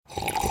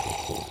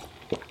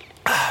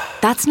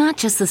That's not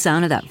just the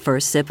sound of that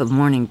first sip of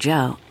Morning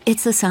Joe.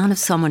 It's the sound of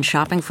someone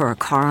shopping for a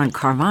car on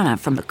Carvana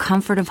from the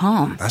comfort of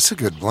home. That's a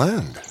good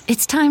blend.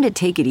 It's time to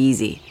take it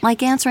easy,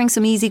 like answering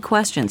some easy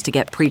questions to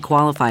get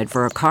pre-qualified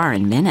for a car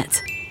in minutes.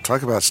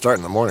 Talk about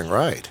starting the morning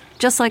right.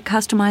 Just like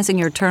customizing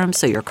your terms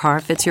so your car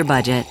fits your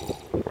budget.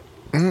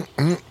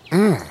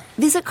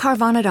 Visit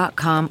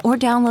Carvana.com or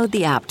download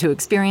the app to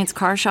experience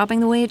car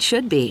shopping the way it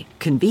should be.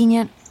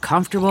 Convenient,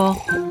 comfortable.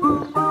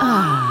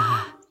 Ah.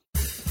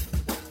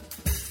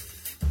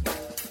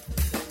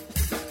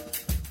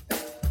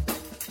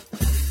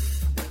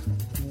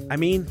 I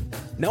mean,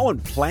 no one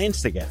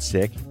plans to get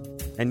sick,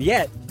 and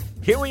yet,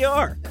 here we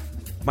are.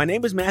 My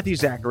name is Matthew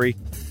Zachary.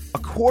 A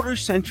quarter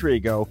century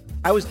ago,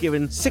 I was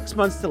given 6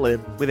 months to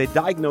live with a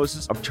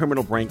diagnosis of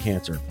terminal brain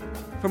cancer.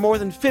 For more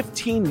than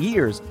 15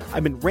 years,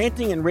 I've been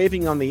ranting and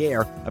raving on the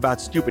air about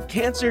stupid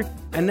cancer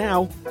and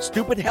now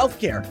stupid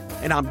healthcare,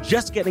 and I'm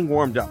just getting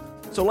warmed up.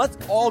 So let's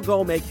all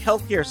go make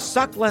healthcare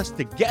suck less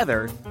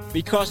together,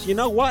 because you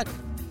know what?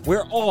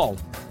 We're all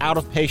out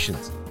of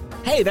patience.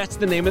 Hey, that's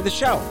the name of the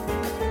show.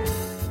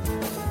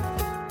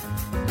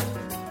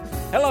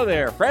 Hello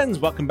there, friends.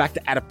 Welcome back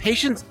to Out of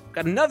Patience.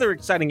 Got another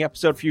exciting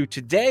episode for you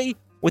today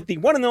with the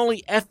one and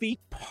only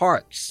Effie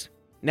Parks.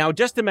 Now,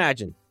 just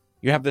imagine,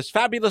 you have this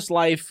fabulous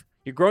life.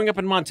 You're growing up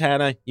in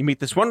Montana. You meet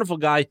this wonderful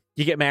guy.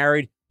 You get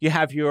married. You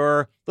have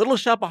your little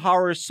shop of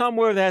horrors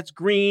somewhere that's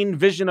green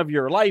vision of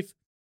your life.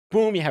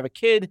 Boom, you have a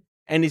kid,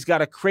 and he's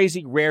got a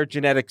crazy rare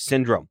genetic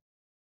syndrome.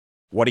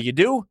 What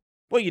do?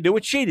 Well, you do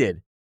what she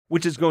did,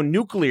 which is go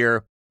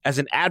nuclear as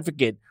an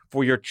advocate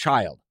for your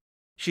child.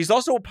 She's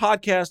also a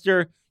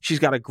podcaster. She's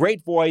got a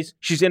great voice.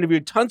 She's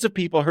interviewed tons of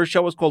people. Her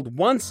show is called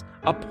Once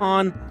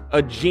Upon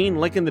a Gene,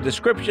 link in the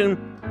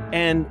description.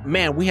 And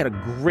man, we had a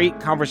great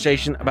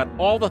conversation about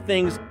all the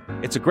things.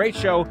 It's a great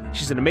show.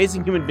 She's an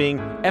amazing human being.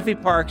 Effie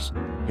Parks,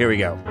 here we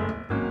go.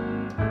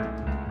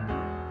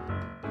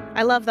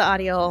 I love the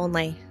audio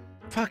only.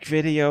 Fuck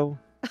video.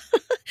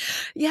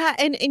 Yeah,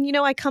 and you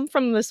know, I come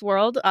from this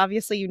world,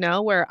 obviously, you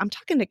know, where I'm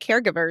talking to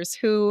caregivers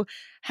who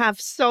have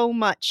so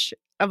much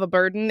of a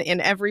burden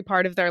in every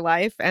part of their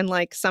life. And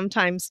like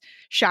sometimes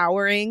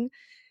showering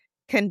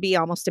can be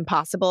almost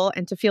impossible.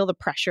 And to feel the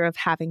pressure of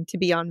having to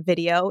be on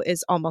video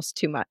is almost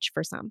too much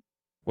for some.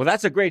 Well,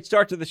 that's a great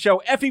start to the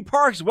show. Effie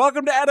Parks,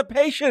 welcome to Out of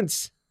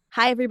Patience.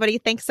 Hi, everybody.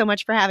 Thanks so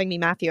much for having me,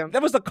 Matthew.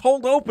 That was the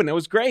cold open. It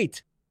was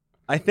great.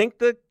 I think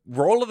the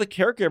role of the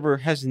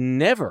caregiver has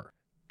never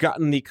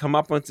gotten the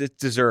comeuppance it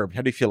deserved.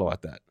 How do you feel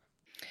about that?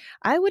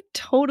 I would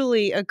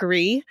totally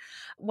agree.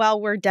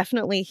 While we're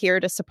definitely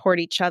here to support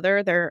each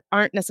other, there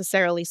aren't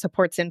necessarily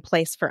supports in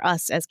place for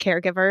us as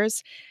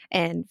caregivers.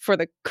 And for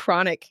the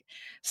chronic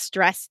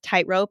stress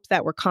tightrope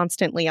that we're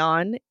constantly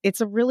on,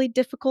 it's a really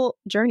difficult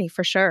journey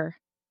for sure.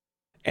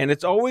 And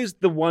it's always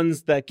the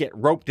ones that get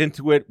roped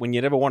into it when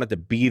you never wanted to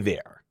be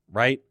there,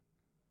 right?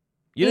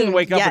 You didn't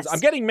wake up yes. and say,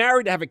 I'm getting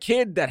married to have a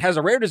kid that has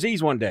a rare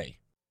disease one day.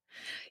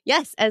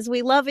 Yes, as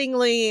we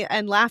lovingly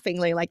and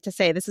laughingly like to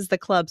say, this is the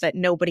club that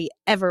nobody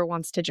ever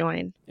wants to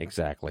join.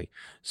 Exactly.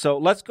 So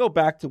let's go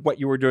back to what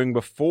you were doing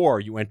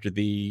before you entered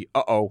the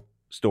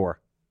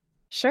store.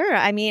 Sure.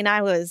 I mean,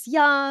 I was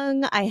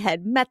young. I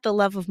had met the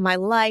love of my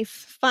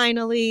life,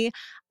 finally.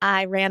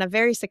 I ran a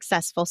very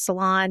successful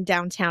salon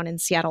downtown in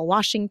Seattle,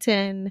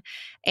 Washington,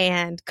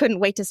 and couldn't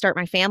wait to start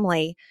my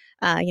family.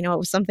 It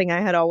was something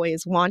I had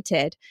always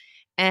wanted.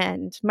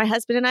 And my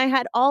husband and I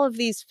had all of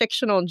these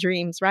fictional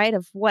dreams, right,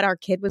 of what our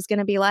kid was going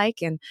to be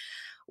like and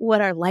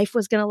what our life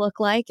was going to look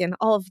like and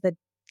all of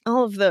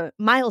the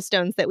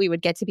milestones that we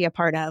would get to be a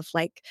part of,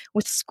 like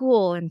with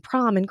school and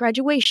prom and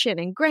graduation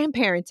and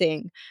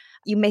grandparenting.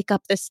 You make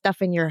up this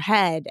stuff in your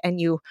head and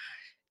you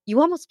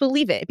almost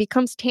believe it. It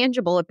becomes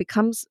tangible. It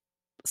becomes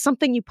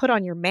something you put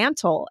on your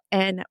mantle.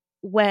 And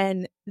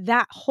when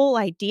that whole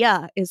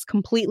idea is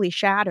completely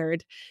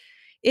shattered,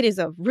 it is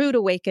a rude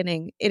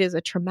awakening. It is a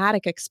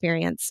traumatic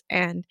experience,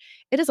 and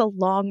it is a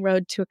long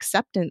road to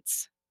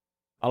acceptance.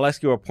 I'll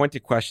ask you a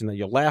pointed question that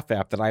you'll laugh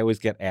at that I always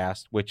get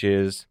asked, which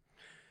is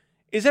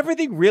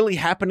everything really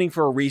happening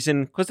for a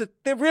reason? Because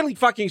they're really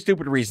fucking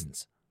stupid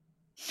reasons.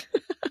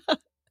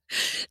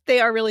 They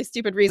are really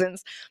stupid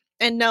reasons.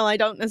 And no, I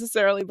don't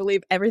necessarily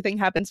believe everything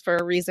happens for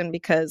a reason,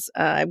 because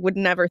I would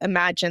never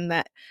imagine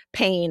that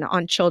pain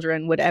on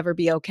children would ever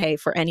be okay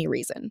for any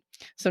reason.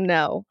 So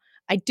no.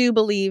 I do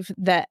believe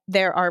that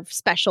there are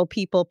special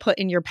people put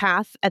in your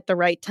path at the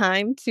right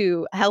time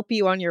to help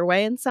you on your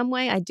way in some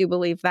way. I do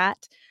believe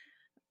that.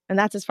 And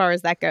that's as far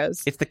as that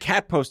goes. It's the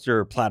cat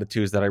poster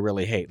platitudes that I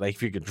really hate. Like,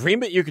 if you can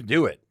dream it, you can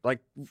do it.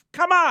 Like,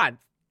 come on.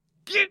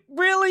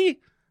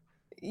 Really?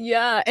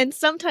 Yeah. And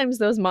sometimes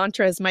those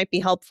mantras might be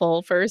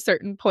helpful for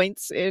certain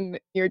points in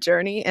your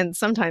journey. And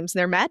sometimes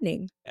they're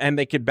maddening. And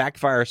they could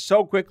backfire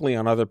so quickly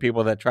on other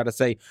people that try to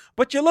say,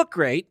 but you look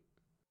great.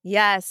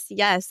 Yes,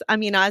 yes. I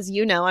mean, as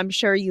you know, I'm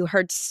sure you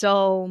heard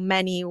so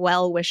many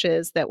well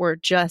wishes that were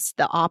just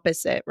the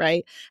opposite,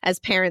 right? As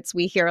parents,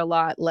 we hear a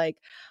lot like,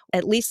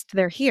 at least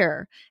they're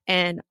here,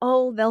 and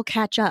oh, they'll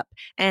catch up,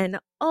 and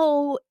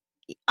oh,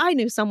 I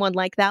knew someone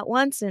like that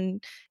once,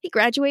 and he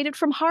graduated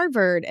from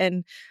Harvard,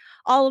 and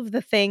all of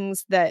the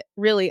things that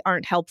really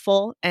aren't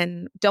helpful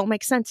and don't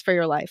make sense for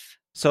your life.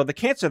 So the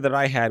cancer that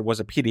I had was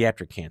a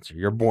pediatric cancer.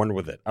 You're born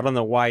with it. I don't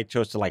know why I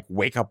chose to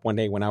wake up one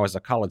day when I was a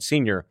college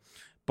senior,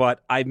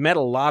 but I've met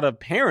a lot of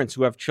parents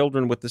who have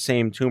children with the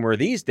same tumor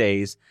these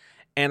days.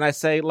 And I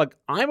say, look,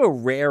 I'm a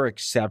rare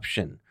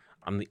exception.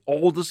 I'm the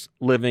oldest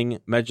living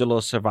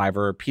medulla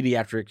survivor,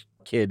 pediatric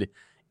kid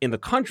in the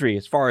country,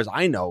 as far as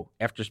I know,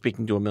 after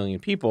speaking to 1 million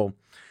people.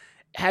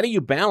 How do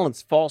you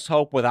balance false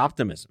hope with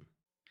optimism?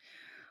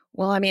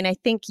 Well, I mean, I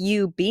think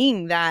you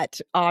being that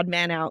odd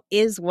man out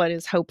is what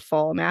is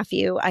hopeful,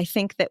 Matthew. I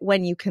think that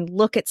when you can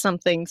look at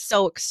something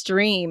so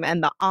extreme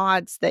and the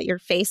odds that you're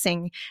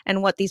facing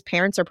and what these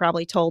parents are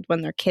probably told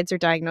when their kids are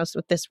diagnosed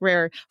with this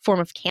rare form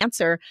of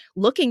cancer,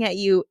 looking at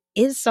you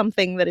is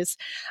something that is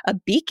a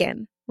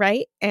beacon,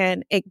 right?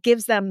 And it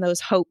gives them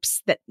those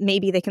hopes that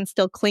maybe they can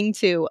still cling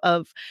to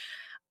of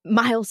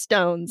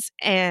milestones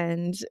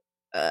and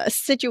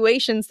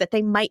situations that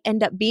they might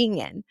end up being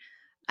in.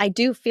 I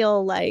do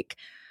feel like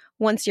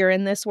once you're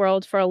in this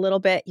world for a little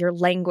bit, your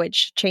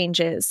language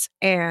changes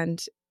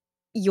and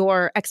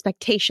your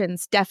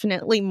expectations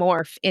definitely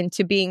morph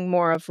into being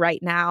more of right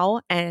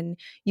now. And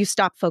you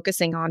stop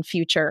focusing on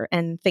future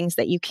and things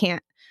that you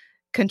can't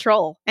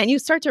control. And you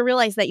start to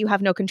realize that you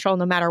have no control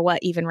no matter what,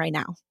 even right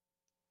now.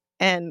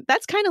 And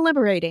that's kind of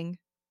liberating.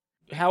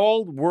 How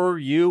old were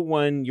you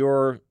when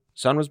your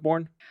son was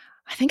born?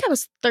 I think I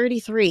was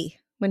 33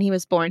 when he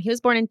was born. He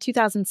was born in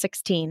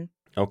 2016.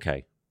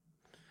 Okay.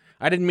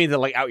 I didn't mean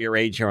to out your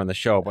age here on the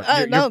show, but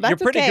you're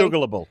pretty okay.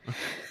 Googleable.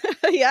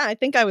 Yeah, I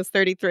think I was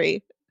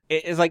 33.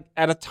 It's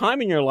at a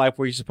time in your life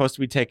where you're supposed to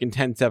be taking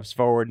 10 steps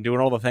forward and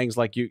doing all the things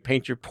like you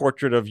paint your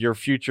portrait of your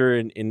future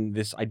in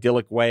this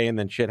idyllic way and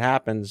then shit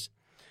happens.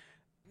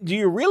 Do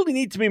you really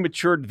need to be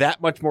matured that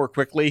much more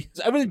quickly?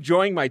 I've been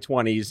enjoying my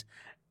 20s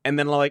and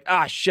then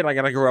shit, I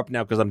got to grow up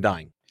now because I'm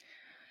dying.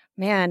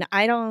 Man,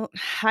 I don't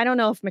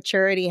know if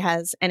maturity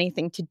has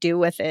anything to do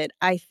with it.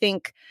 I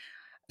think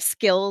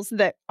skills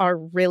that are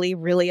really,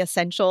 really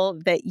essential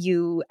that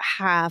you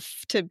have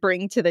to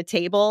bring to the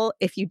table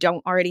if you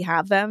don't already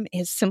have them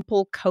is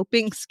simple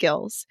coping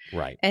skills.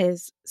 Right.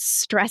 Is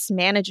stress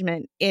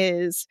management,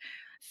 is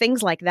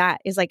things like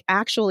that, is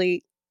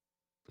actually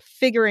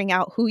figuring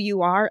out who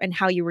you are and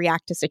how you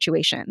react to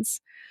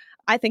situations.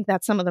 I think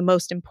that's some of the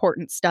most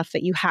important stuff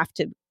that you have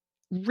to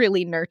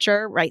really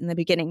nurture right in the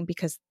beginning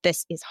because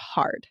this is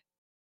hard.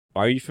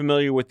 Are you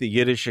familiar with the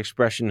Yiddish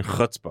expression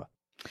chutzpah?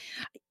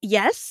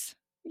 Yes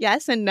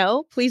and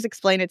no. Please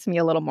explain it to me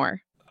a little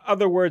more.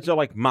 Other words are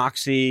like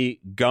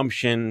moxie,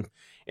 gumption.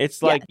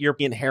 It's your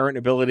inherent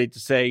ability to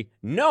say,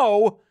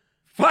 no,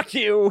 fuck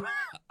you,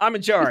 I'm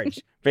in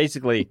charge,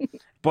 basically.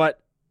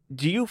 But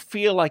do you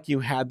feel like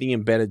you had the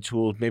embedded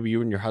tools, maybe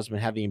you and your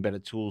husband had the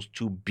embedded tools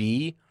to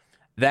be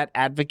that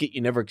advocate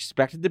you never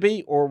expected to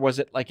be? Or was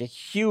it a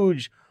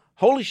huge,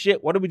 holy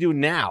shit, what do we do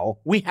now?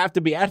 We have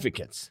to be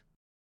advocates.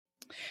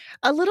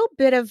 A little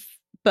bit of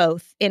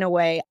both in a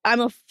way. I'm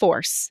a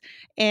force.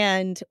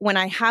 And when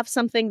I have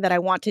something that I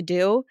want to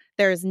do,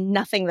 there is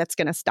nothing that's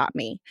going to stop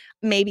me.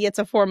 Maybe it's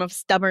a form of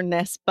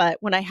stubbornness, but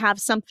when I have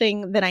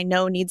something that I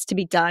know needs to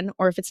be done,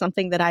 or if it's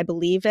something that I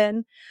believe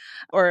in,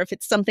 or if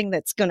it's something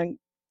that's going to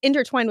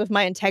intertwine with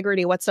my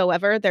integrity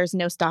whatsoever, there's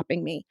no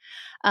stopping me.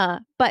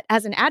 But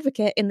as an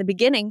advocate in the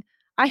beginning,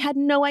 I had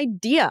no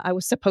idea I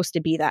was supposed to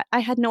be that.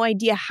 I had no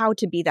idea how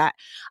to be that.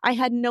 I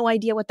had no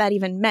idea what that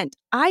even meant.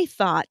 I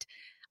thought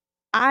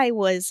I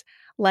was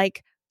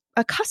like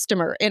a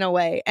customer in a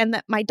way, and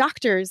that my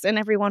doctors and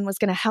everyone was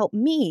going to help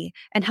me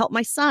and help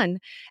my son.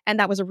 And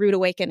that was a rude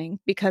awakening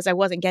because I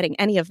wasn't getting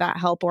any of that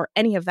help or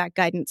any of that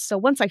guidance. So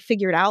once I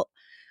figured out,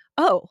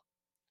 oh,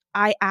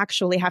 I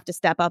actually have to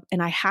step up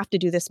and I have to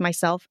do this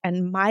myself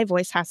and my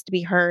voice has to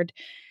be heard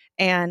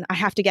and I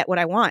have to get what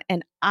I want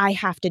and I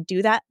have to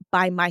do that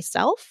by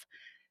myself.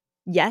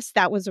 Yes,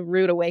 that was a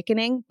rude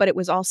awakening, but it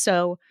was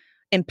also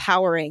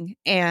empowering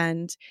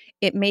and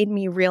it made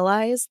me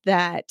realize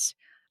that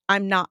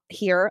I'm not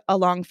here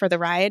along for the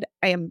ride.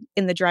 I am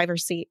in the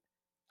driver's seat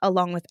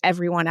along with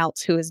everyone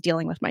else who is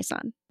dealing with my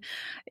son.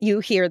 You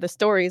hear the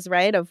stories,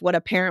 right, of what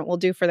a parent will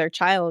do for their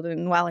child.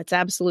 And while it's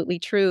absolutely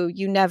true,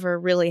 you never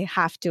really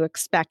have to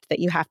expect that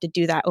you have to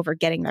do that over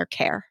getting their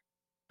care.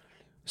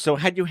 So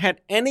had you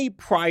had any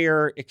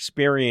prior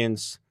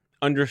experience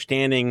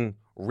understanding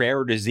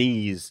rare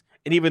disease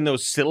and even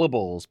those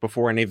syllables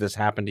before any of this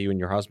happened to you and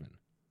your husband?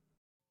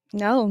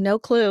 No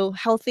clue.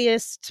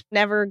 Healthiest,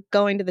 never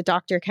going to the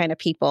doctor kind of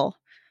people.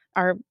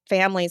 Our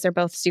families are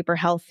both super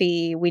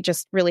healthy. We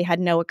just really had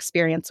no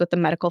experience with the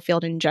medical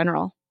field in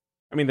general.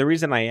 I mean, the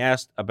reason I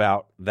asked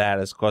about that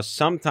is because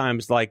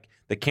sometimes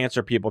the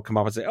cancer people come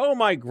up and say, oh,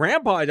 my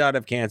grandpa died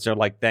of cancer.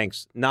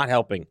 Thanks, not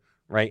helping.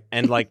 Right.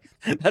 And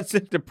that's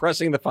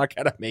depressing the fuck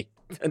out of me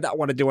and not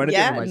want to do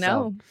anything for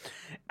myself. No.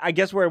 I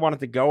guess where I wanted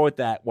to go with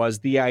that was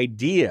the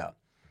idea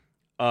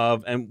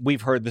of, and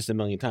we've heard this a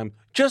million times,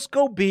 just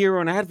go be your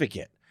own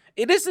advocate.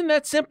 It isn't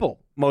that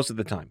simple most of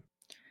the time.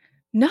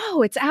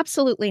 No, it's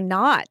absolutely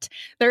not.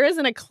 There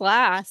isn't a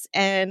class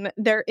and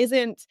there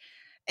isn't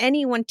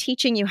anyone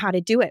teaching you how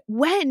to do it.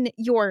 When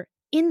you're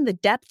in the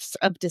depths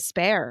of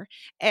despair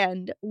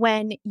and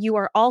when you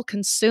are all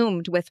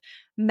consumed with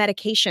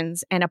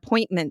medications and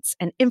appointments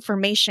and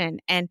information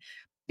and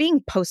being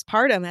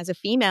postpartum as a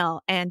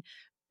female and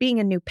being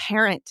a new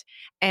parent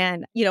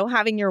and,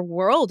 having your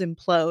world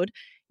implode,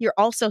 you're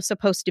also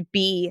supposed to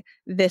be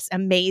this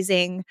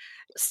amazing,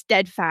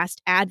 steadfast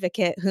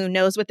advocate who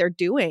knows what they're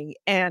doing.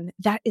 And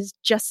that is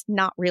just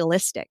not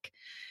realistic.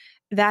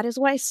 That is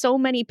why so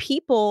many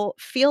people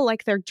feel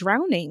like they're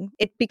drowning.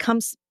 It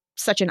becomes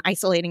such an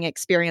isolating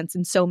experience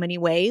in so many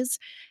ways.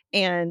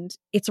 And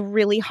it's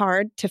really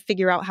hard to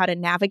figure out how to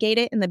navigate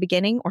it in the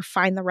beginning or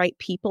find the right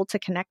people to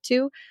connect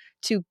to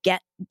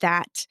get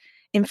that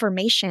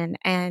information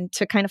and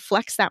to kind of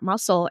flex that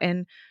muscle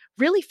and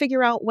really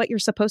figure out what you're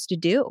supposed to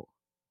do.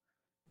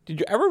 Did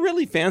you ever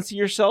really fancy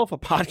yourself a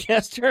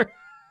podcaster?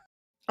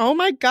 Oh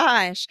my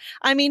gosh.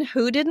 I mean,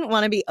 who didn't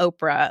want to be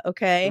Oprah?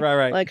 Okay.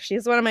 Right. Like,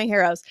 she's one of my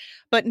heroes.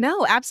 But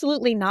no,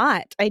 absolutely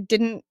not. I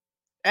didn't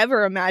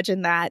ever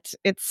imagine that.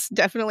 It's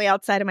definitely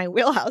outside of my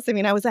wheelhouse. I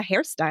mean, I was a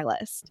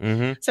hairstylist.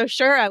 Mm-hmm. So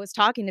sure, I was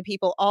talking to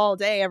people all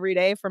day, every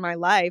day for my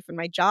life and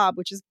my job,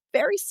 which is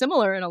very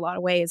similar in a lot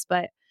of ways.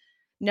 But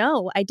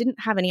no, I didn't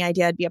have any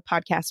idea I'd be a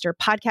podcaster.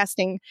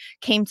 Podcasting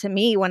came to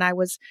me when I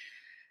was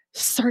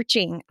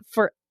searching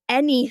for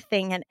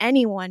anything and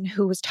anyone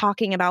who was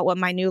talking about what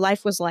my new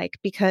life was like,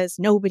 because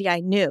nobody I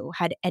knew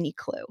had any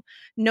clue.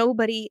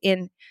 Nobody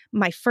in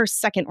my first,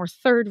 second, or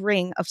third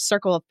ring of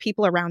circle of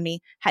people around me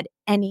had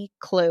any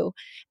clue,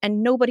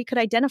 and nobody could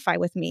identify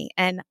with me.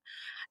 And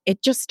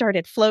it just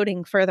started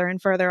floating further and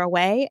further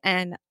away.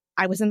 And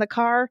I was in the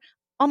car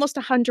almost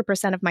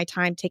 100% of my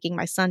time taking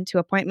my son to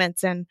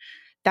appointments. And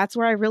that's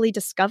where I really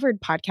discovered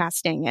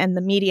podcasting and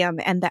the medium,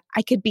 and that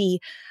I could be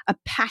a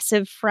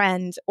passive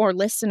friend or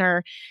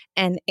listener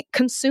and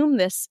consume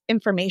this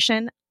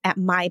information at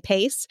my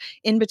pace,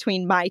 in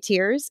between my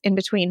tears, in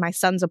between my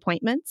son's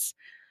appointments.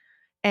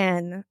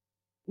 And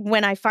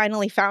when I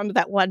finally found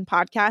that one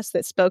podcast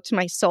that spoke to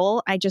my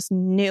soul, I just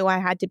knew I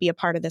had to be a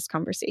part of this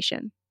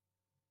conversation.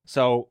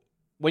 So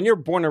when you're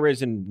born and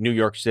raised in New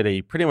York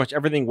City, pretty much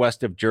everything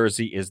west of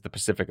Jersey is the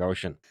Pacific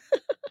Ocean.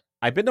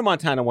 I've been to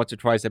Montana once or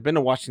twice. I've been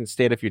to Washington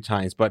State a few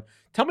times, but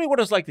tell me what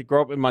it was like to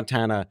grow up in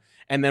Montana,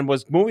 and then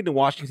was moving to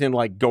Washington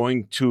like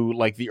going to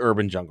like the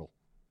urban jungle?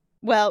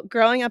 Well,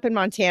 growing up in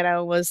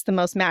Montana was the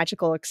most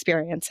magical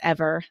experience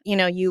ever.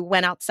 You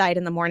went outside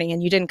in the morning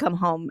and you didn't come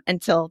home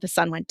until the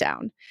sun went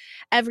down.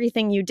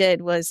 Everything you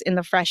did was in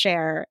the fresh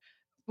air.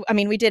 I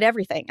mean, we did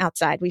everything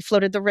outside. We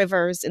floated the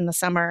rivers in the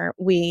summer.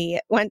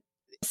 We went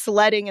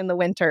sledding in the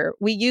winter.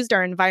 We used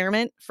our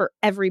environment for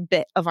every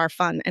bit of our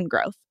fun and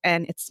growth.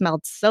 And it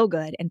smelled so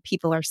good, and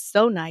people are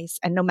so nice.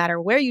 And no matter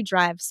where you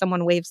drive,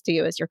 someone waves to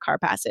you as your car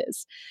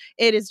passes.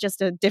 It is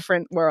just a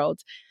different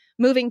world.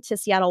 Moving to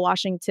Seattle,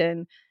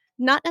 Washington,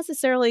 not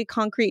necessarily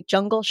concrete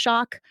jungle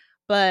shock,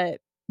 but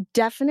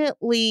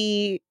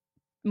definitely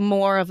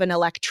more of an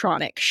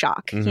electronic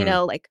shock.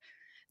 Mm-hmm.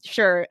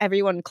 Sure,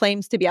 everyone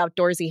claims to be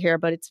outdoorsy here,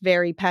 but it's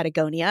very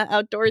Patagonia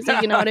outdoorsy,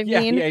 you know what I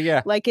mean?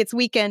 Yeah. Like, it's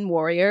weekend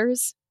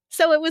warriors.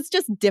 So it was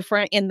just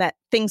different in that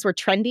things were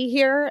trendy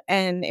here,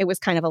 and it was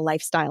kind of a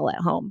lifestyle at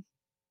home.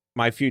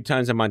 My few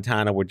times in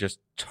Montana were just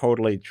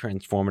totally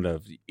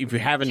transformative. If you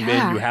haven't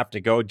been, you have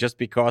to go, just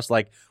because,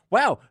 like,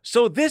 wow,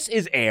 so this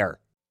is air.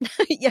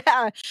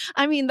 Yeah.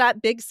 I mean,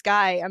 that big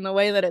sky and the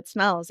way that it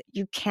smells,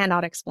 you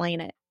cannot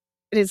explain it.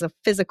 It is a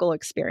physical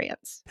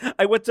experience.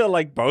 I went to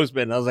like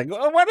Bozeman. I was like,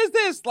 oh, what is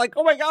this? Like,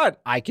 oh my God,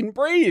 I can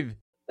breathe.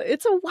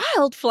 It's a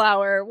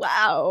wildflower.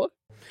 Wow.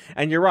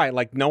 And you're right.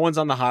 Like, no one's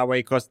on the highway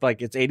because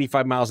like it's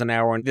 85 miles an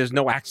hour and there's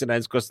no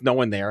accidents because no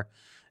one there.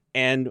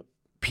 And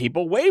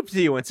people wave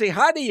to you and say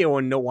hi to you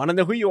and want to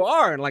know who you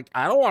are. And like,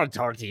 I don't want to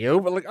talk to you,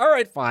 but like, all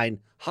right, fine.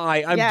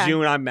 Hi, I'm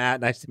June. I'm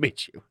Matt. Nice to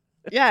meet you.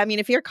 Yeah, I mean,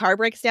 if your car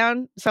breaks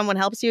down, someone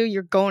helps you,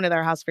 you're going to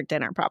their house for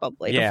dinner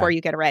probably before you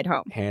get a ride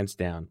home. Hands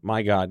down.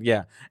 My God.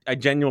 Yeah. I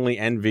genuinely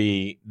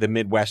envy the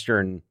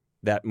Midwestern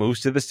that moves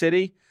to the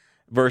city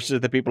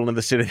versus the people in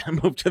the city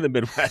that move to the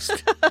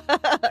Midwest.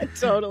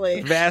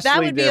 Totally. Vastly that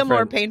would be different. A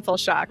more painful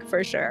shock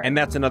for sure. And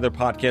that's another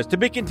podcast to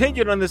be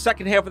continued on the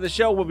second half of the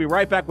show. We'll be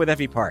right back with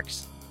Effie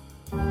Parks.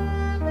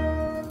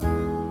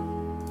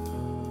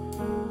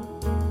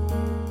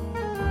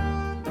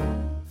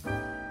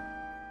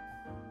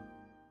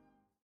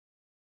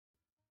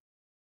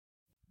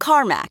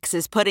 CarMax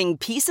is putting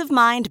peace of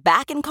mind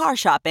back in car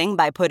shopping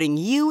by putting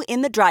you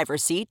in the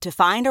driver's seat to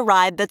find a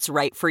ride that's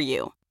right for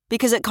you.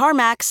 Because at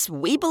CarMax,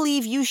 we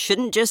believe you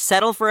shouldn't just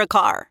settle for a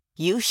car.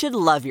 You should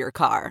love your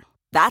car.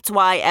 That's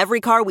why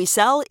every car we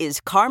sell is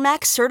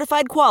CarMax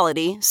certified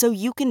quality, so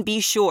you can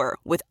be sure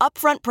with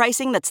upfront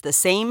pricing that's the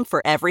same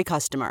for every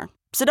customer.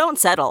 So don't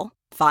settle.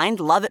 Find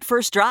love at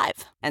first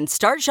drive and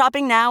start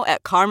shopping now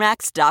at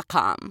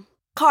CarMax.com.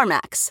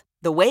 CarMax,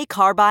 the way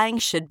car buying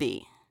should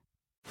be.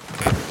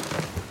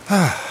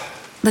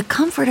 The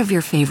comfort of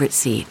your favorite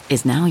seat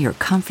is now your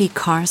comfy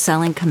car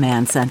selling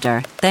command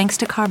center, thanks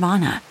to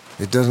Carvana.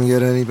 It doesn't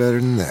get any better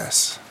than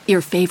this.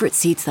 Your favorite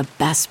seat's the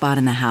best spot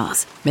in the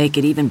house. Make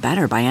it even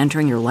better by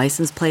entering your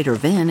license plate or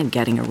VIN and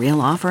getting a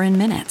real offer in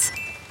minutes.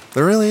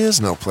 There really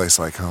is no place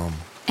like home.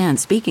 And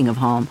speaking of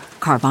home,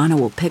 Carvana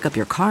will pick up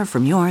your car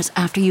from yours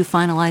after you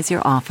finalize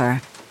your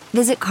offer.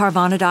 Visit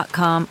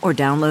Carvana.com or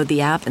download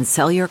the app and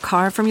sell your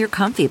car from your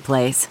comfy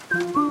place.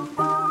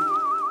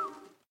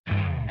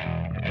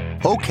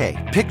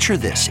 Okay, picture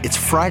this. It's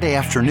Friday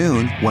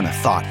afternoon when a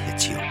thought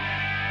hits you.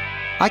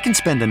 I can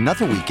spend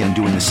another weekend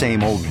doing the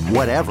same old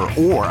whatever,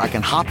 or I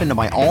can hop into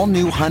my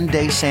all-new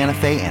Hyundai Santa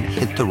Fe and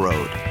hit the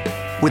road.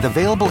 With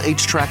available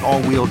H-Track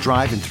all-wheel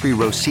drive and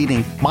 3-row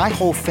seating, my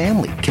whole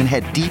family can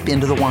head deep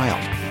into the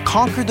wild.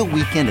 Conquer the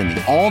weekend in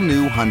the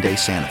all-new Hyundai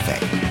Santa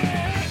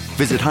Fe.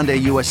 Visit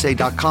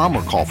HyundaiUSA.com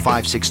or call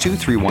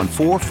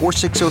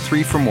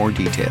 562-314-4603 for more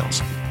details.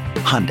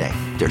 Hyundai,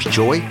 there's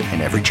joy in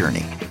every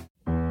journey.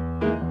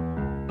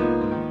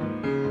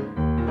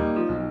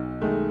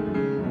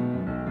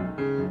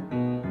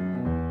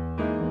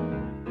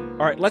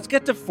 All right, let's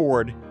get to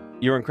Ford,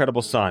 your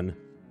incredible son.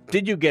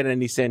 Did you get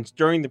any sense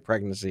during the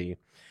pregnancy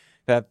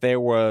that there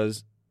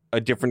was a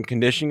different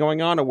condition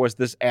going on, or was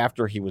this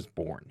after he was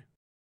born?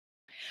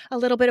 A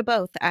little bit of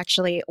both,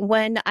 actually.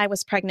 When I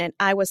was pregnant,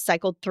 I was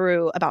cycled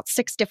through about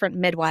 6 different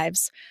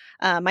midwives.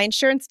 My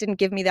insurance didn't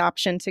give me the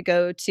option to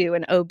go to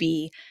an OB.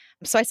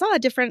 So I saw a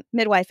different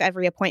midwife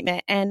every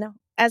appointment. And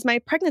as my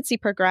pregnancy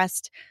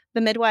progressed, the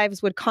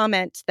midwives would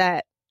comment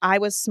that I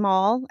was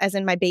small, as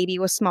in my baby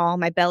was small,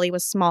 my belly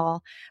was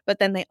small, but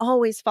then they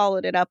always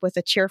followed it up with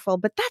a cheerful,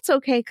 but that's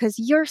okay because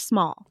you're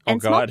small.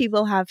 And small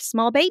people have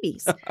small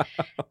babies.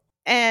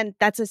 And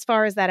that's as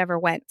far as that ever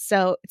went.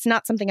 So it's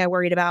not something I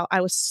worried about. I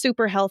was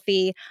super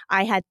healthy.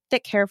 I had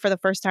thick hair for the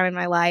first time in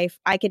my life.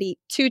 I could eat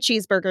 2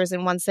 cheeseburgers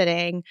in one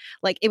sitting.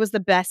 Like, it was the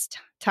best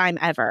time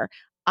ever.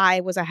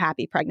 I was a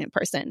happy pregnant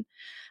person.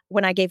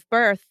 When I gave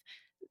birth,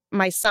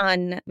 my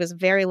son was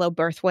very low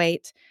birth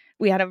weight.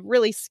 We had a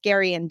really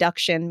scary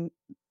induction.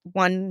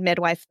 One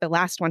midwife, the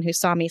last one who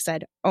saw me,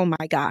 said, "Oh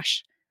my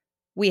gosh,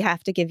 we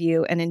have to give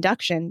you an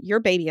induction. Your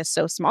baby is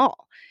so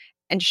small."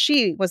 And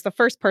she was the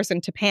first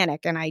person to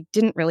panic, and I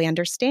didn't really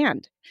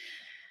understand.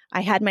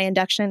 I had my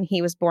induction.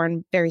 He was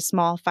born very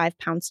small, 5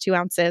 pounds, 2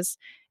 ounces,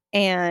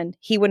 and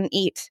he wouldn't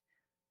eat.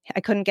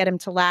 I couldn't get him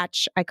to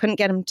latch. I couldn't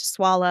get him to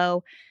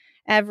swallow.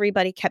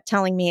 Everybody kept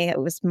telling me it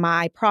was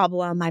my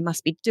problem. I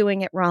must be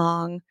doing it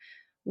wrong.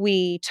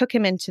 We took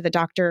him into the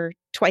doctor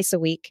twice a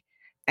week,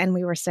 and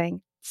we were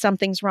saying,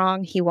 something's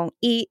wrong. He won't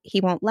eat. He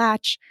won't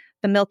latch.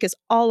 The milk is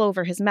all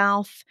over his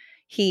mouth.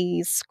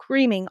 He's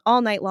screaming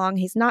all night long.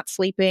 He's not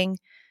sleeping.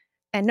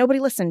 And nobody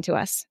listened to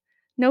us.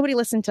 Nobody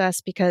listened to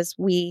us because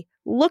we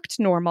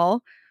looked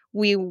normal.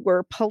 We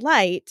were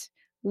polite.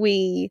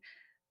 We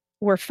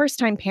were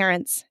first-time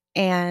parents,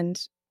 and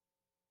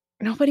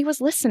nobody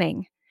was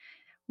listening.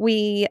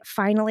 We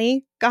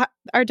finally got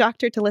our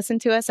doctor to listen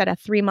to us at a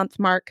 3-month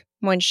mark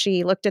when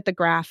she looked at the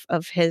graph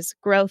of his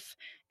growth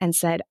and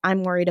said,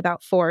 "I'm worried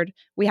about Ford.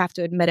 We have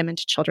to admit him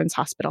into Children's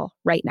Hospital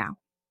right now."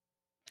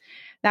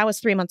 That was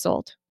 3 months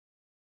old.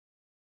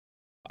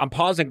 I'm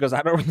pausing because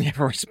I don't really have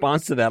a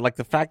response to that. Like,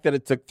 the fact that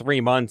it took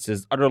 3 months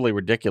is utterly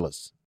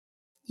ridiculous.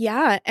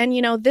 Yeah. And,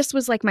 this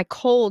was like my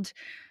cold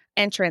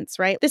entrance,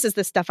 right? This is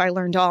the stuff I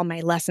learned all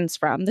my lessons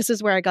from. This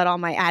is where I got all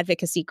my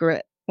advocacy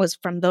grit, was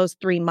from those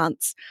 3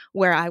 months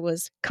where I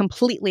was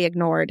completely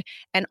ignored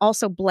and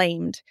also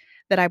blamed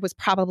that I was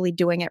probably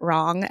doing it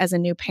wrong as a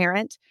new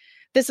parent.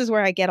 This is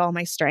where I get all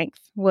my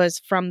strength, was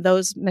from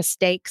those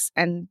mistakes,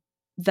 and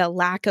the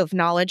lack of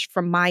knowledge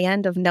from my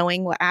end of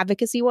knowing what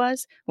advocacy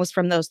was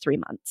from those 3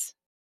 months.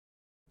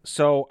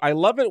 So I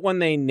love it when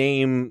they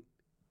name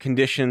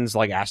conditions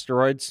like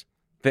asteroids.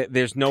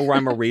 There's no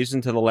rhyme or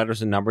reason to the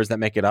letters and numbers that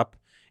make it up.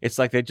 It's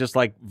like they just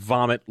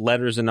vomit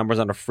letters and numbers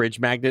on a fridge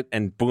magnet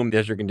and boom,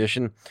 there's your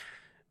condition.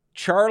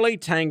 Charlie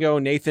Tango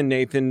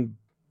Nathan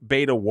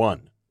Beta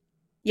 1.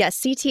 Yes,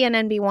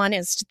 CTNNB1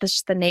 is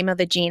just the name of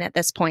the gene at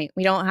this point.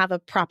 We don't have a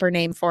proper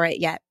name for it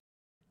yet.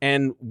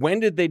 And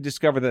when did they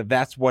discover that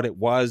that's what it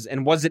was?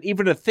 And was it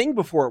even a thing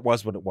before it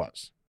was what it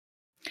was?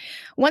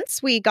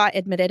 Once we got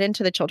admitted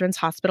into the Children's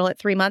Hospital at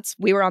 3 months,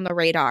 we were on the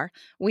radar.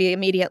 We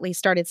immediately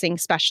started seeing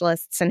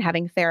specialists and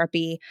having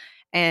therapy,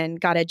 and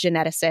got a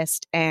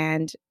geneticist,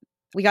 and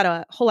we got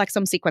a whole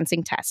exome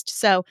sequencing test.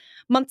 So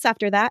months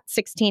after that,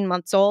 16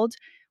 months old,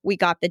 we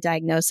got the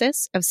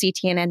diagnosis of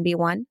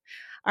CTNNB1.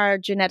 Our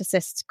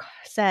geneticist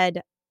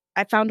said,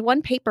 "I found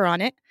one paper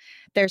on it.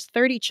 There's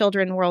 30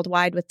 children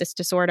worldwide with this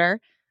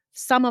disorder.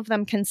 Some of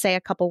them can say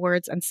a couple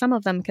words, and some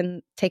of them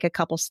can take a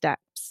couple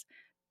steps.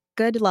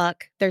 Good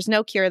luck. There's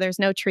no cure. There's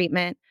no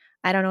treatment.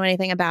 I don't know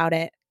anything about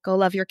it. Go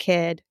love your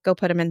kid. Go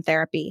put him in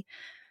therapy."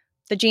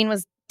 The gene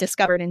was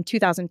discovered in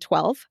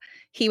 2012.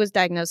 He was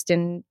diagnosed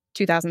in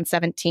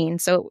 2017.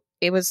 So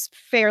it was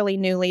fairly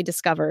newly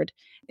discovered.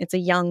 It's a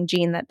young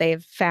gene that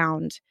they've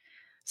found.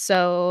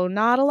 So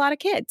not a lot of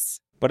kids.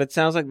 But it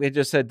sounds like they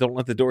just said, don't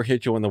let the door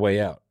hit you on the way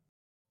out.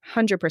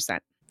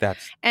 100%.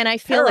 That's And I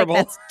feel terrible.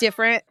 like that's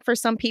different for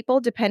some people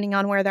depending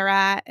on where they're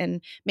at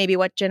and maybe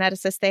what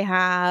geneticist they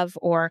have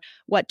or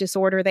what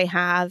disorder they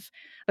have.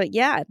 But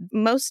yeah,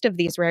 most of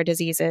these rare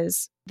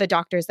diseases, the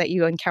doctors that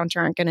you encounter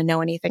aren't going to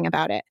know anything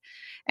about it.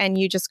 And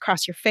you just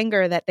cross your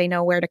finger that they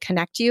know where to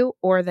connect you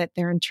or that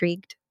they're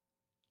intrigued.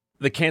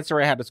 The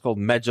cancer I had is called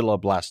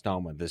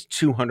medulloblastoma. There's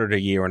 200 a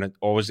year, and it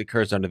always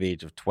occurs under the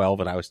age of 12,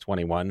 and I was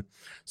 21.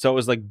 So it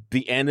was like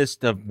the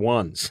nest of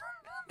ones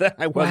that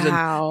I wasn't.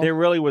 Wow. There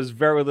really was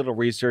very little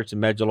research in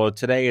medullo.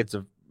 Today, it's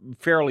a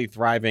fairly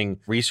thriving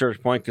research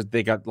point because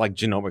they got like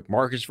genomic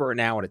markers for it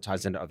now, and it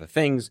ties into other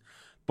things.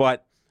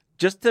 But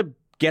just to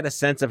get a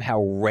sense of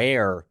how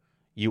rare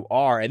you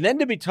are, and then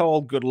to be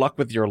told good luck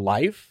with your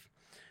life,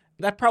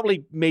 that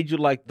probably made you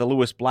like the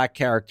Lewis Black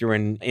character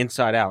in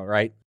Inside Out,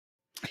 right?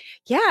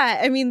 Yeah,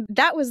 I mean,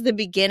 that was the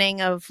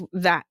beginning of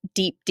that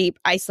deep, deep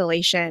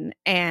isolation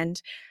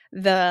and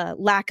the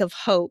lack of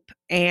hope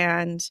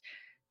and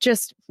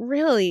just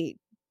really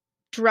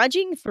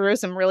drudging through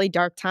some really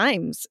dark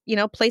times,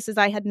 places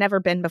I had never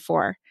been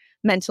before,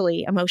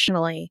 mentally,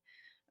 emotionally,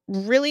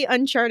 really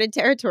uncharted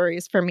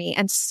territories for me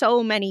and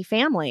so many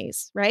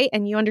families, right?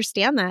 And you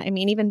understand that. I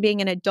mean, even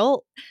being an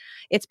adult,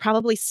 it's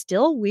probably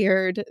still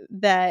weird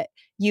that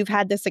you've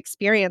had this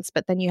experience,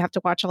 but then you have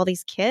to watch all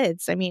these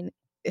kids. I mean,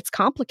 it's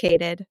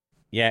complicated.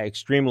 Yeah,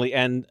 extremely.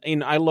 And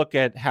I look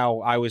at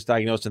how I was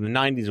diagnosed in the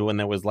 90s when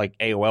there was like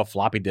AOL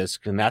floppy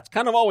disks, and that's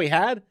kind of all we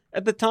had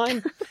at the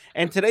time.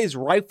 And today's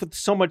rife with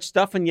so much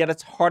stuff, and yet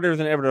it's harder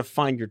than ever to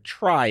find your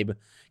tribe.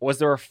 Was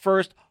there a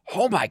first,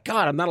 oh my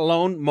God, I'm not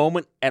alone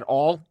moment at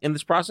all in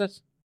this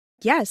process?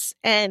 Yes.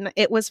 And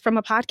it was from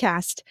a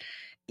podcast.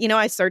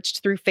 I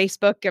searched through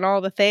Facebook and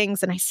all the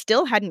things, and I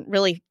still hadn't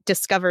really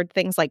discovered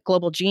things like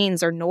global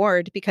genes or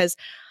NORD because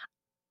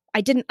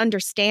I didn't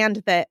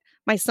understand that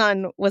my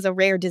son was a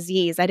rare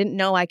disease. I didn't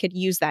know I could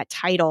use that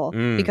title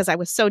because I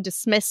was so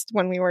dismissed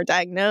when we were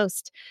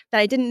diagnosed that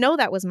I didn't know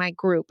that was my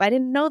group. I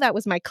didn't know that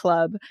was my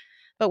club.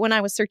 But when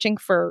I was searching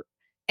for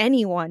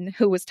anyone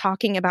who was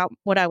talking about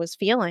what I was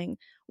feeling,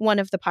 one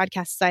of the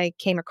podcasts I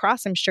came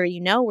across, I'm sure you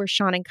know, were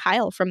Sean and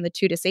Kyle from the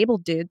Two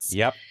Disabled Dudes.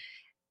 Yep.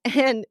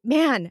 And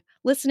man,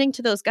 listening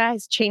to those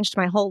guys changed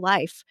my whole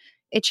life.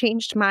 It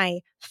changed my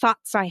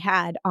thoughts I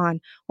had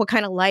on what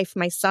kind of life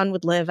my son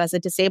would live as a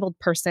disabled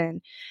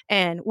person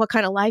and what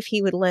kind of life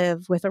he would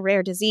live with a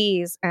rare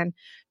disease and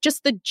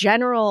just the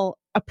general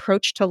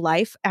approach to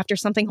life after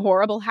something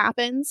horrible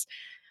happens.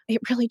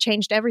 It really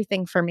changed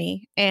everything for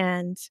me.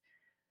 And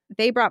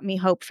they brought me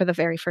hope for the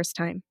very first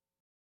time.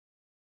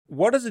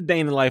 What does a day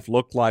in the life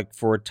look like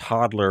for a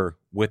toddler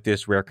with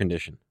this rare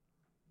condition?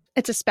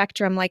 It's a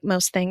spectrum like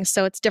most things,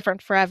 so it's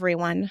different for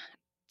everyone.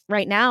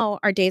 Right now,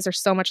 our days are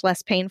so much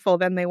less painful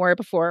than they were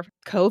before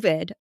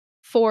COVID.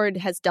 Ford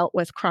has dealt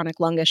with chronic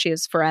lung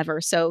issues forever,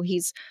 so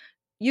he's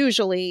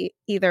usually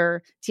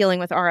either dealing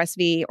with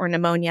RSV or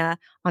pneumonia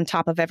on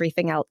top of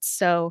everything else.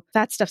 So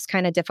that stuff's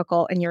kind of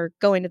difficult, and you're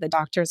going to the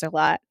doctors a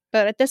lot.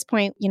 But at this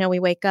point, we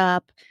wake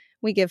up,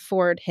 we give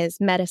Ford his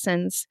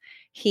medicines.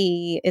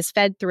 He is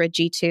fed through a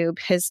G-tube.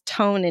 His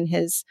tone in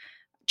his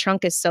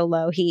trunk is so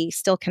low, he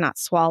still cannot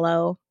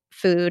swallow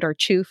food or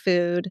chew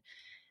food.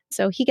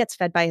 So he gets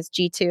fed by his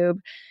G-tube.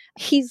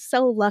 He's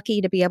so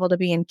lucky to be able to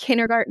be in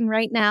kindergarten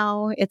right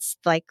now. It's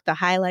like the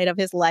highlight of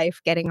his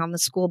life, getting on the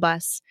school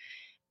bus.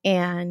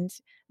 And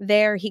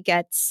there he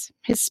gets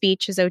his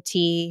speech, his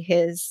OT,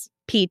 his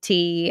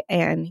PT,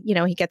 and,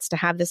 he gets to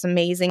have this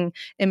amazing,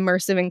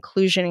 immersive,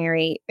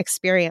 inclusionary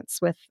experience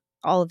with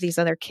all of these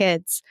other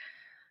kids.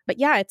 But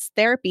yeah, it's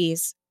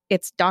therapies,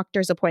 it's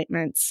doctor's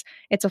appointments,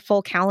 it's a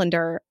full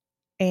calendar.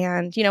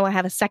 And, I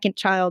have a second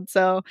child,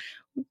 so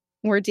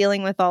we're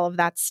dealing with all of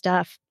that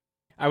stuff.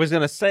 I was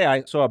going to say,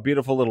 I saw a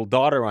beautiful little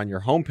daughter on your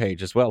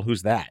homepage as well.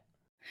 Who's that?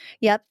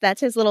 Yep,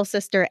 that's his little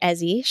sister,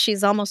 Ezzy.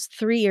 She's almost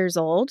 3 years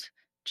old,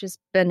 which is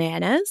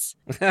bananas.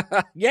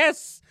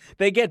 Yes,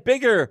 they get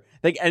bigger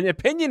and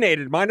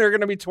opinionated. Mine are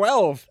going to be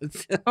 12.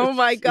 Oh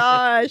my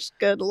gosh,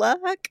 good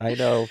luck. I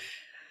know.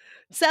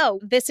 So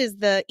this is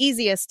the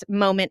easiest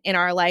moment in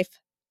our life.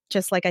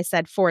 Just like I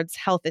said, Ford's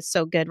health is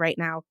so good right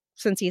now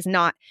since he's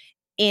not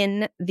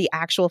in the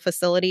actual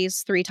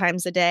facilities 3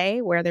 times a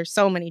day where there's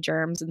so many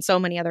germs and so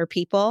many other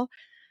people.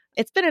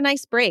 It's been a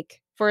nice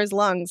break for his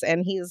lungs,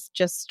 and he's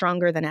just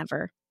stronger than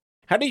ever.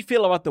 How do you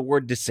feel about the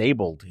word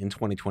disabled in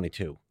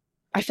 2022?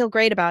 I feel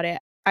great about it.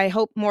 I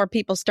hope more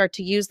people start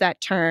to use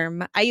that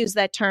term. I use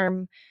that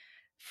term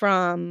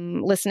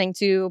from listening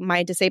to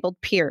my disabled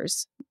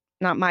peers,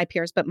 not my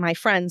peers, but my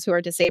friends who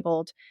are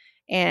disabled.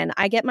 And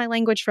I get my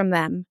language from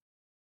them.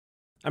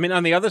 I mean,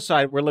 on the other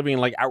side, we're living in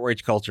like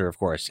outrage culture, of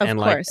course. Of and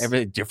course. Like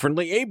everything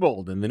differently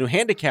abled and the new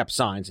handicap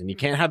signs, and you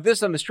can't have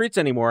this on the streets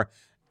anymore.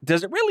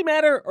 Does it really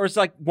matter? Or is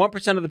like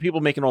 1% of the people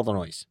making all the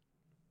noise?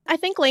 I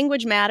think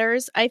language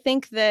matters. I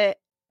think that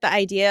the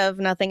idea of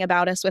nothing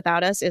about us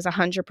without us is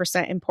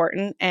 100%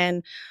 important.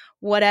 And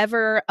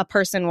whatever a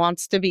person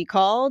wants to be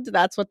called,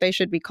 that's what they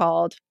should be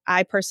called.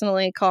 I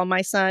personally call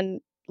my son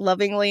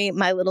lovingly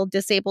my little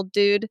disabled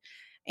dude.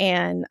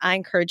 And I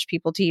encourage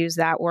people to use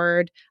that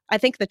word. I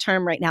think the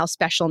term right now,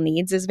 special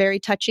needs, is very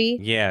touchy.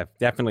 Yeah,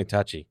 definitely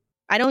touchy.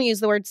 I don't use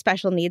the word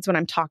special needs when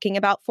I'm talking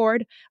about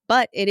Ford,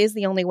 but it is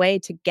the only way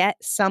to get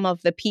some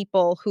of the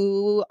people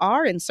who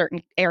are in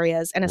certain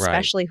areas, and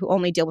especially who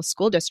only deal with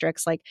school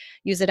districts, like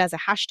use it as a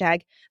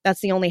hashtag.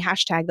 That's the only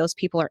hashtag those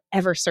people are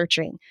ever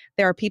searching.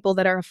 There are people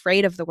that are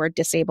afraid of the word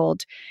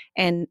disabled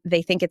and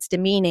they think it's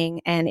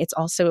demeaning, and it's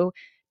also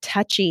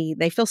touchy.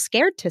 They feel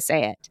scared to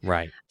say it.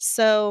 Right.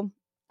 So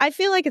I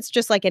feel like it's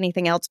just like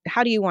anything else.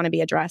 How do you want to be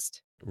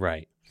addressed?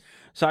 Right.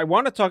 So I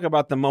want to talk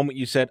about the moment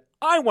you said,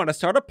 I want to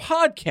start a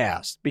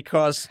podcast,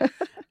 because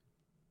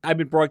I've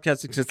been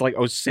broadcasting since like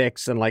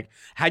 06, and like,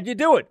 how'd you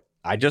do it?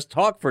 I just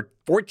talked for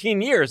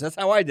 14 years. That's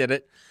how I did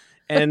it.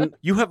 And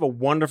you have a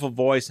wonderful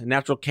voice, a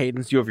natural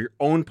cadence. You have your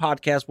own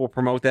podcast. We'll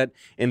promote that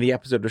in the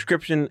episode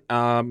description.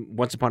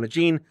 Once Upon a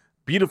Gene,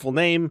 beautiful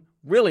name,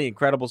 really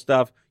incredible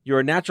stuff.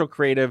 You're a natural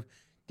creative.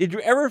 Did you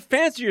ever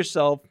fancy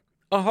yourself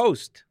a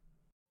host?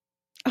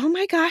 Oh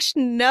my gosh,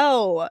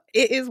 no.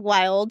 It is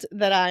wild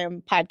that I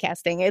am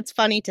podcasting. It's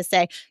funny to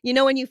say. You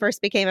know, when you first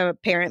became a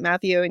parent,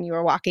 Matthew, and you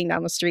were walking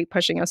down the street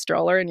pushing a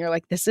stroller and you're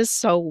like, this is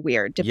so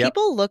weird. Do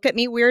people look at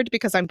me weird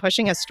because I'm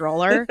pushing a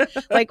stroller?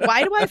 Like,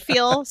 why do I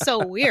feel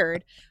so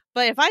weird?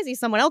 But if I see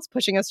someone else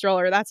pushing a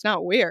stroller, that's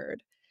not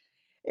weird.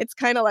 It's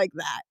kind of like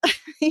that.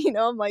 You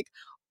know, I'm like,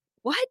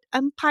 what?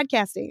 I'm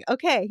podcasting.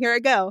 Okay, here I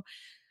go.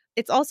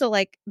 It's also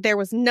like there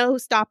was no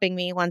stopping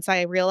me once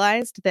I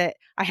realized that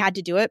I had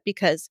to do it,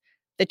 because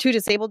the Two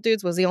Disabled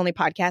Dudes was the only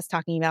podcast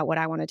talking about what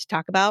I wanted to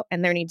talk about.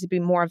 And there needs to be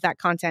more of that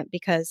content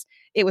because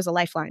it was a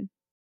lifeline.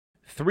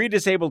 Three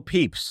Disabled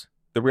Peeps,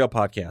 the real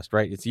podcast,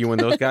 right? It's you and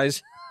those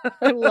guys.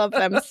 I love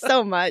them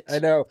so much. I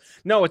know.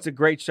 No, it's a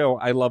great show.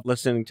 I love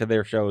listening to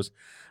their shows.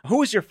 Who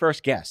was your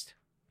first guest?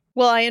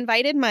 Well, I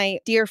invited my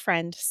dear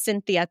friend,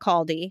 Cynthia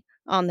Caldy,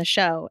 on the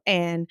show.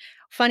 And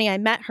funny, I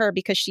met her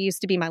because she used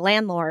to be my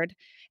landlord.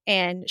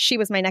 And she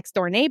was my next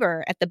door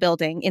neighbor at the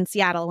building in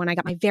Seattle when I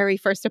got my very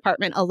first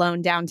apartment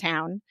alone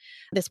downtown.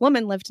 This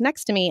woman lived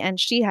next to me, and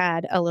she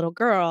had a little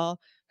girl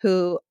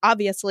who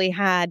obviously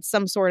had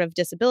some sort of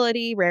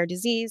disability, rare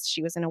disease.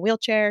 She was in a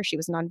wheelchair. She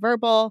was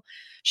nonverbal.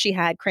 She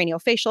had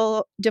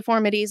craniofacial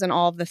deformities and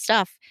all of the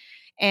stuff,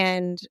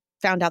 and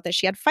found out that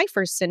she had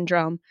Pfeiffer's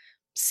syndrome.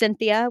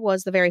 Cynthia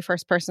was the very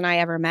first person I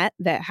ever met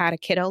that had a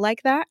kiddo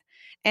like that.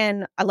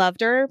 And I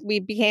loved her. We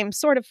became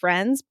sort of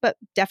friends, but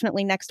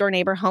definitely next door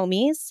neighbor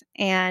homies.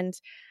 And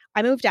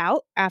I moved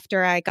out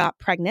after I got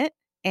pregnant,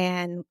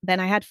 and then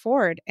I had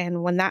Ford.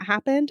 And when that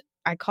happened,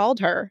 I called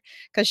her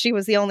because she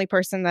was the only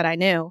person that I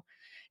knew.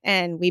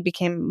 And we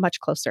became much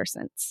closer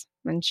since.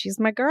 And she's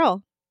my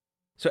girl.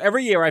 So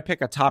every year I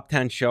pick a top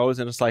 10 shows,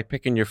 and it's like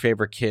picking your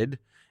favorite kid.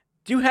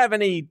 Do you have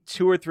any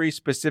 2 or 3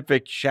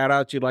 specific shout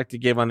outs you'd like to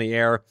give on the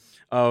air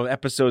of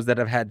episodes that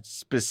have had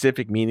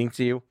specific meaning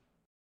to you?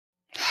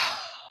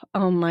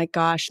 Oh my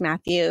gosh,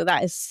 Matthew,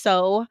 that is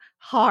so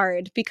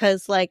hard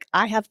because like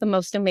I have the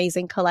most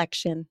amazing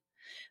collection.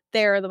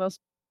 They're the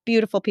most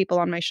beautiful people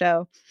on my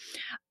show.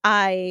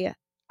 I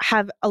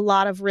have a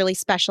lot of really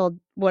special,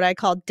 what I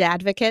call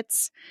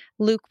dadvocates: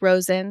 Luke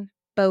Rosen,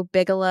 Bo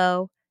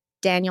Bigelow,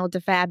 Daniel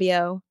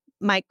DeFabio,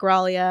 Mike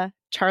Graglia,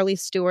 Charlie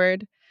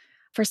Stewart.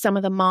 For some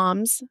of the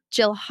moms,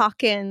 Jill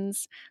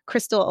Hawkins,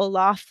 Crystal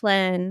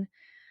O'Loughlin,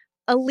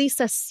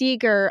 Elisa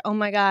Seeger, oh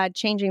my God,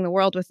 changing the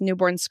world with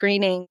newborn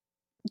screening.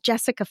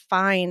 Jessica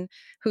Fine,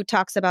 who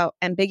talks about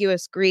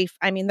ambiguous grief.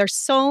 I mean, there's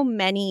so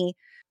many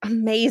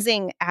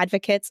amazing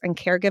advocates and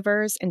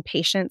caregivers and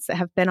patients that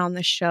have been on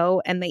the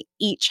show, and they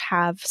each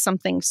have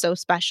something so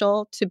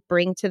special to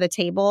bring to the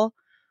table.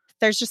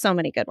 There's just so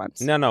many good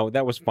ones. No,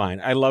 that was fine.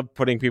 I love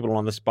putting people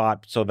on the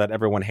spot so that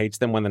everyone hates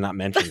them when they're not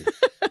mentioned.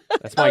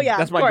 That's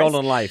my goal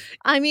in life.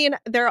 I mean,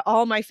 they're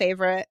all my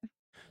favorite.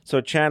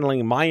 So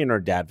channeling my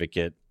inner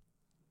advocate,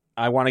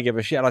 I want to give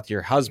a shout out to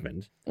your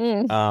husband.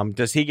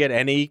 Does he get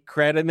any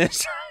credit in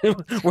this?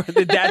 Where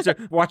the dads are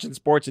watching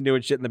sports and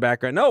doing shit in the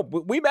background. No,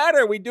 we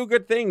matter. We do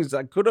good things.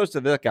 Kudos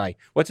to this guy.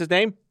 What's his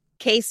name?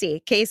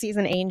 Casey. Casey's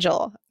an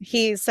angel.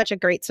 He's such a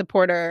great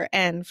supporter.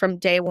 And from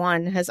day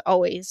one has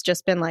always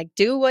just been like,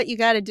 do what you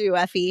got to do,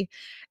 Effie.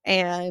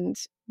 And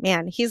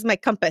man, he's my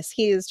compass.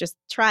 He is just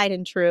tried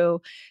and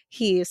true.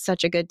 He is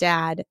such a good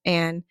dad.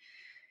 And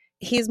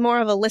he's more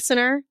of a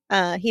listener.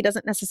 He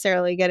doesn't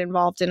necessarily get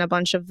involved in a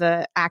bunch of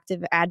the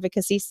active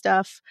advocacy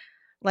stuff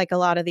like a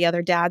lot of the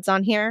other dads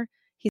on here.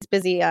 He's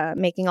busy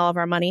making all of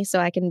our money so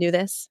I can do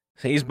this.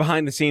 So he's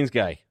behind the scenes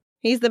guy.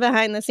 He's the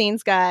behind the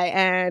scenes guy,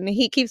 and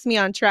he keeps me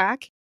on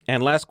track.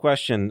 And last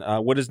question,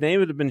 would his name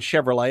have been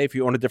Chevrolet if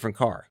you owned a different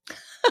car?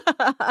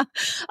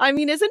 I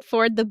mean, isn't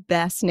Ford the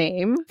best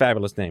name?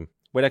 Fabulous name.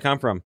 Where'd that come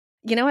from?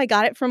 You know, I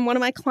got it from one of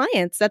my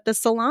clients at the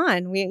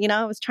salon.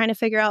 I was trying to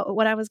figure out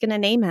what I was going to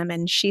name him.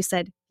 And she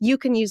said, you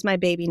can use my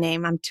baby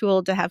name. I'm too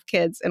old to have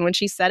kids. And when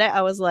she said it,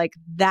 I was like,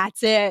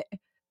 that's it.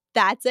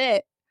 That's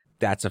it.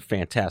 That's a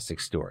fantastic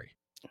story.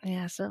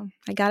 Yeah, so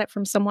I got it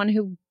from someone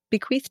who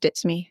bequeathed it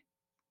to me.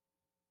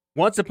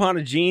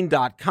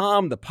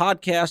 OnceUponAGene.com, the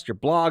podcast, your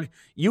blog.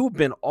 You've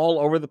been all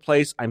over the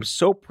place. I'm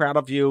so proud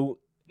of you.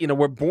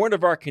 we're born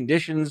of our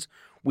conditions.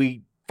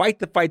 We fight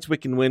the fights we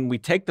can win. We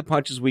take the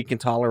punches we can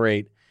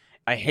tolerate.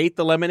 I hate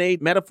the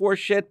lemonade metaphor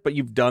shit, but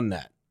you've done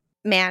that.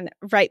 Man,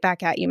 right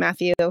back at you,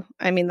 Matthew.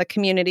 I mean, the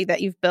community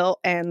that you've built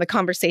and the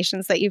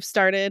conversations that you've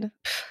started,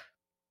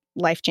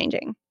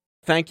 life-changing.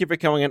 Thank you for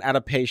coming on Out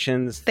of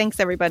Patience. Thanks,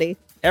 everybody.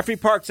 Effie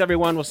Parks,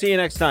 everyone. We'll see you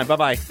next time.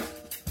 Bye-bye.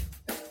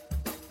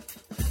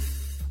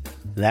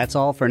 That's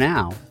all for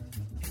now.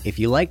 If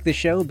you like the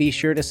show, be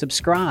sure to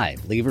subscribe,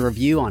 leave a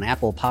review on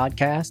Apple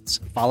Podcasts,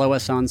 follow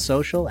us on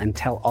social, and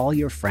tell all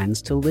your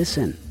friends to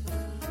listen.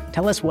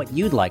 Tell us what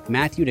you'd like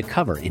Matthew to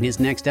cover in his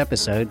next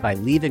episode by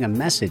leaving a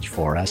message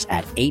for us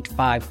at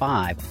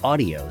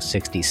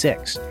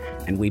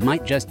 855-AUDIO-66, and we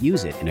might just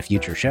use it in a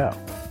future show.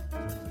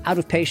 Out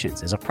of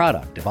Patience is a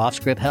product of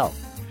Offscript Health.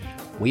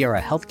 We are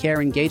a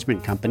healthcare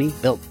engagement company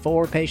built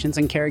for patients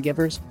and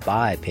caregivers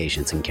by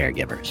patients and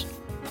caregivers.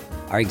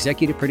 Our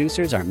executive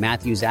producers are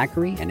Matthew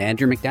Zachary and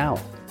Andrew McDowell.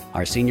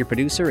 Our senior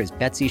producer is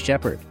Betsy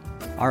Shepard.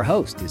 Our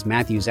host is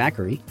Matthew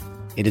Zachary.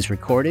 It is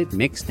recorded,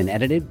 mixed, and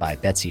edited by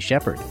Betsy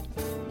Shepard.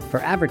 For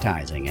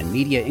advertising and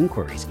media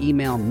inquiries,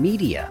 email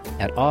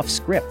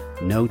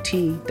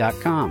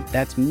media@offscript.com.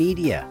 That's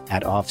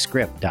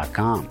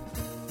media@offscript.com.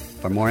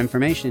 For more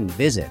information,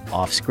 visit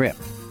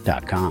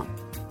offscript.com.